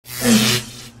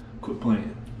Quit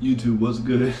playing. YouTube, what's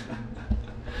good?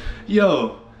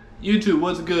 Yo, YouTube,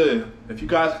 what's good? If you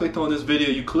guys clicked on this video,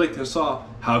 you clicked and saw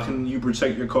how can you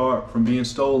protect your car from being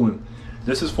stolen.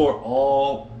 This is for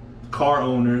all car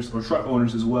owners or truck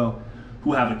owners as well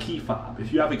who have a key fob.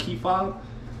 If you have a key fob,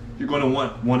 you're going to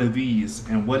want one of these.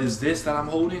 And what is this that I'm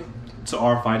holding? It's an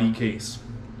RFID case.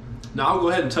 Now I'll go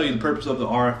ahead and tell you the purpose of the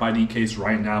RFID case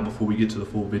right now before we get to the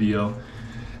full video.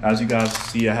 As you guys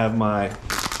see, I have my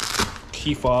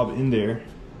key fob in there,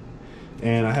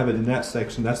 and I have it in that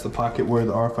section. That's the pocket where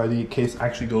the RFID case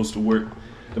actually goes to work.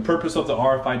 The purpose of the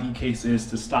RFID case is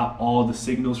to stop all the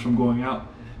signals from going out,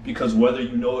 because whether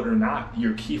you know it or not,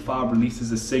 your key fob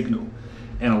releases a signal.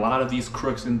 And a lot of these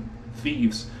crooks and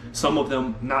thieves, some of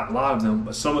them, not a lot of them,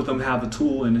 but some of them have a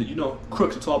tool. And you know,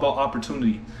 crooks, it's all about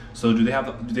opportunity. So do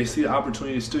they see the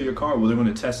opportunity to steal your car? Well, they're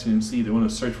going to test it and see. They're going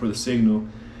to search for the signal.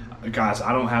 Guys,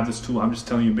 I don't have this tool. I'm just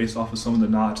telling you based off of some of the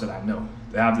knowledge that I know.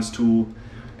 They have this tool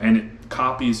and it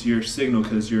copies your signal,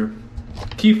 because your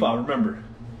key fob, remember,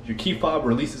 your key fob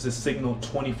releases a signal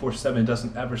 24/7. It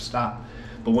doesn't ever stop.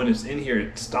 But when it's in here,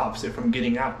 it stops it from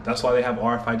getting out. That's why they have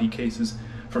RFID cases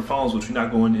for phones, which we're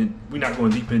not going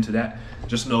deep into that.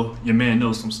 Just know your man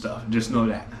knows some stuff. Just know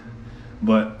that.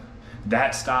 But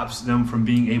that stops them from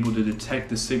being able to detect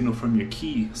the signal from your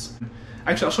keys.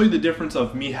 Actually, I'll show you the difference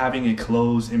of me having it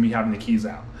closed and me having the keys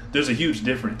out. There's a huge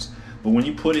difference. But when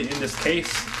you put it in this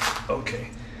case,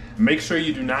 okay, make sure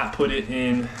you do not put it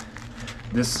in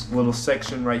this little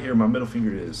section right here. My middle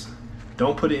finger is.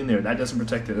 Don't put it in there. That doesn't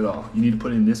protect it at all. You need to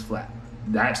put it in this flap.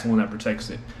 That's the one that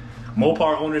protects it.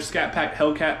 Mopar owners, Scat Pack,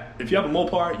 Hellcat. If you have a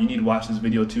Mopar, you need to watch this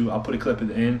video too. I'll put a clip at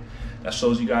the end that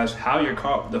shows you guys how your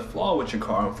car, the flaw with your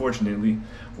car, unfortunately,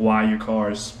 why your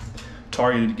car is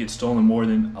targeted to get stolen more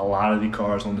than a lot of the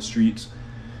cars on the streets.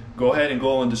 Go ahead and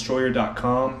go on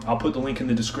destroyer.com. I'll put the link in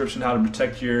the description how to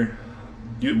protect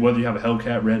whether you have a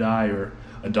Hellcat, Red Eye, or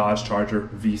a Dodge Charger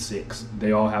V6.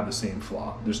 They all have the same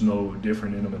flaw. There's no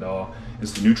different in them at all.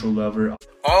 It's the neutral lever.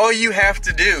 All you have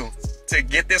to do to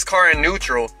get this car in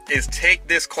neutral is take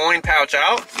this coin pouch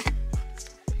out,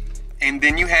 and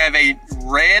then you have a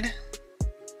red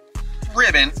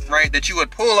ribbon, right, that you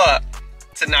would pull up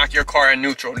to knock your car in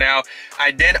neutral. Now,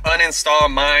 I did uninstall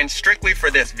mine strictly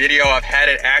for this video. I've had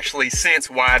it actually since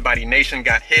Wide Body Nation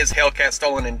got his Hellcat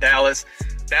stolen in Dallas.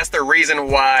 That's the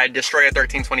reason why Destroyer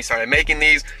 1320 started making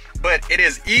these. But it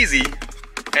is easy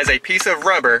as a piece of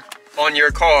rubber on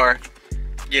your car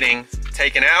getting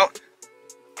taken out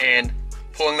and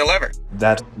pulling the lever.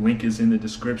 That link is in the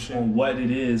description. What it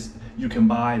is you can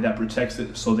buy that protects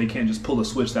it, so they can't just pull a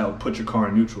switch that will put your car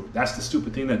in neutral. That's the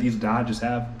stupid thing that these Dodges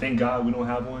have. Thank God we don't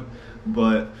have one.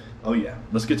 But oh yeah,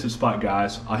 let's get to the spot,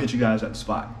 guys. I'll hit you guys at the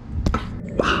spot.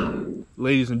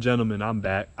 Ladies and gentlemen, I'm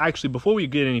back. Actually, before we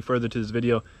get any further to this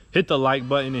video, hit the like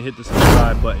button and hit the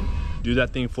subscribe button. Do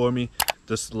that thing for me.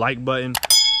 This like button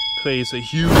does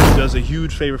a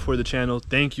huge favor for the channel.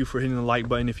 Thank you for hitting the like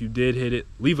button. If you did hit it,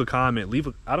 leave a comment.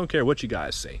 I don't care what you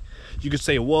guys say. You could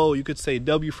say whoa, you could say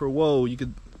W for whoa, you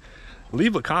could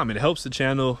leave a comment. It helps the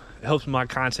channel, it helps my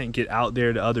content get out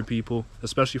there to other people,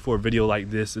 especially for a video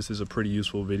like this. This is a pretty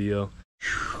useful video.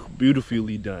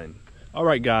 Beautifully done. All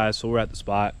right, guys, so we're at the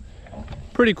spot.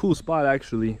 Pretty cool spot,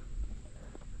 actually.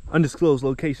 Undisclosed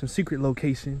location, secret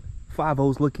location.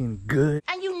 5-0's looking good.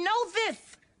 And you know this,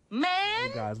 man.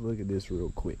 Hey guys, look at this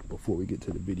real quick before we get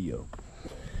to the video.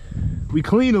 We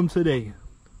cleaned them today.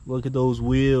 Look at those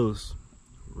wheels.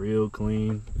 Real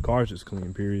clean. The car's just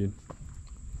clean, period.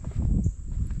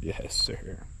 Yes,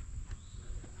 sir.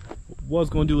 Was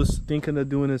gonna do is thinking of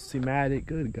doing a schematic.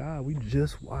 Good God, we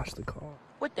just washed the car.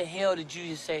 What the hell did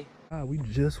you just say? God, we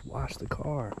just washed the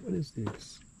car. What is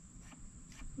this?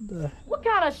 What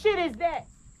kind of shit is that?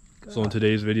 God. So in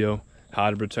today's video, how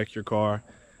to protect your car.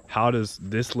 How does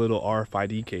this little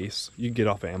RFID case, you can get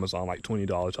off of Amazon, like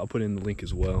 $20. I'll put in the link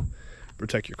as well.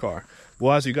 Protect your car.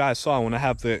 Well, as you guys saw, when I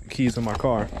have the keys in my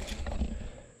car,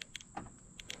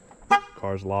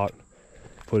 car's locked,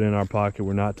 put it in our pocket,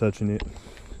 we're not touching it,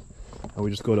 and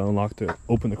we just go to unlock to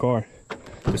open the car.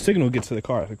 The signal gets to the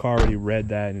car already read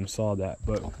that and saw that.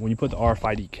 But when you put the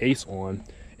RFID case on,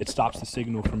 it stops the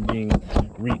signal from being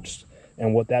reached.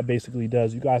 And what that basically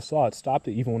does, you guys saw it stopped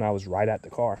it even when I was right at the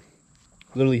car.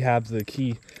 Literally have the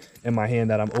key in my hand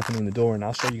that I'm opening the door, and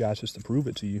I'll show you guys just to prove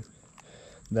it to you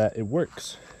that it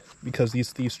works. Because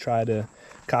these thieves try to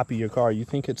copy your car. You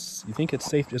think it's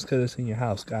safe just because it's in your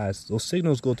house. Guys, those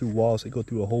signals go through walls, they go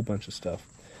through a whole bunch of stuff.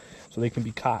 So they can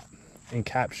be caught and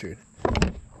captured.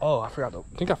 Oh, I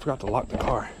think I forgot to lock the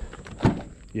car.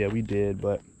 Yeah, we did,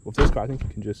 but with this car I think you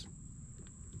can just,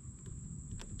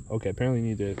 okay, apparently you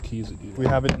need the keys to do that. We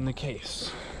have it in the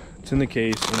case. It's in the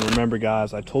case, and remember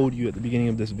guys, I told you at the beginning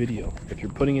of this video, if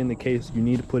you're putting it in the case, you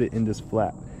need to put it in this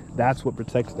flap. That's what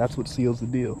protects, that's what seals the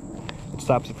deal. It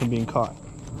stops it from being caught.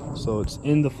 So it's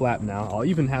in the flap now. I'll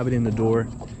even have it in the door,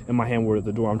 in my hand where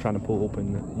the door I'm trying to pull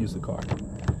open to use the car.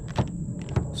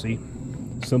 See,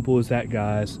 simple as that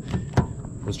guys.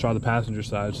 Let's try the passenger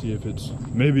side, see if it's,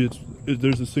 maybe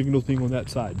there's a signal thing on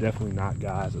that side. Definitely not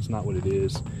guys, that's not what it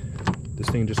is. This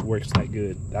thing just works that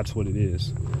good. That's what it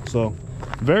is. So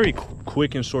very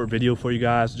quick and short video for you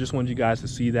guys. Just wanted you guys to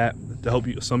see that, to help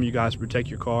you, some of you guys protect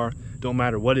your car. Don't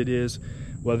matter what it is,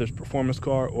 whether it's a performance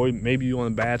car or maybe you're on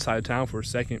the bad side of town for a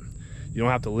second. You don't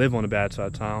have to live on the bad side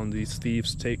of town. These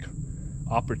thieves take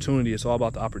opportunity. It's all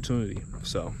about the opportunity.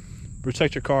 So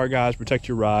protect your car guys, protect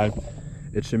your ride.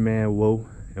 It's your man Whoa,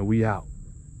 and we out.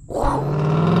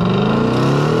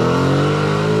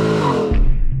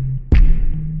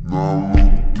 Now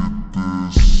look at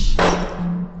this.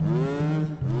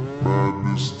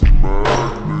 Madness, the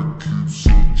magnet keeps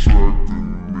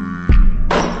attracting me.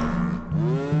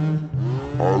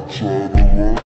 I try to run.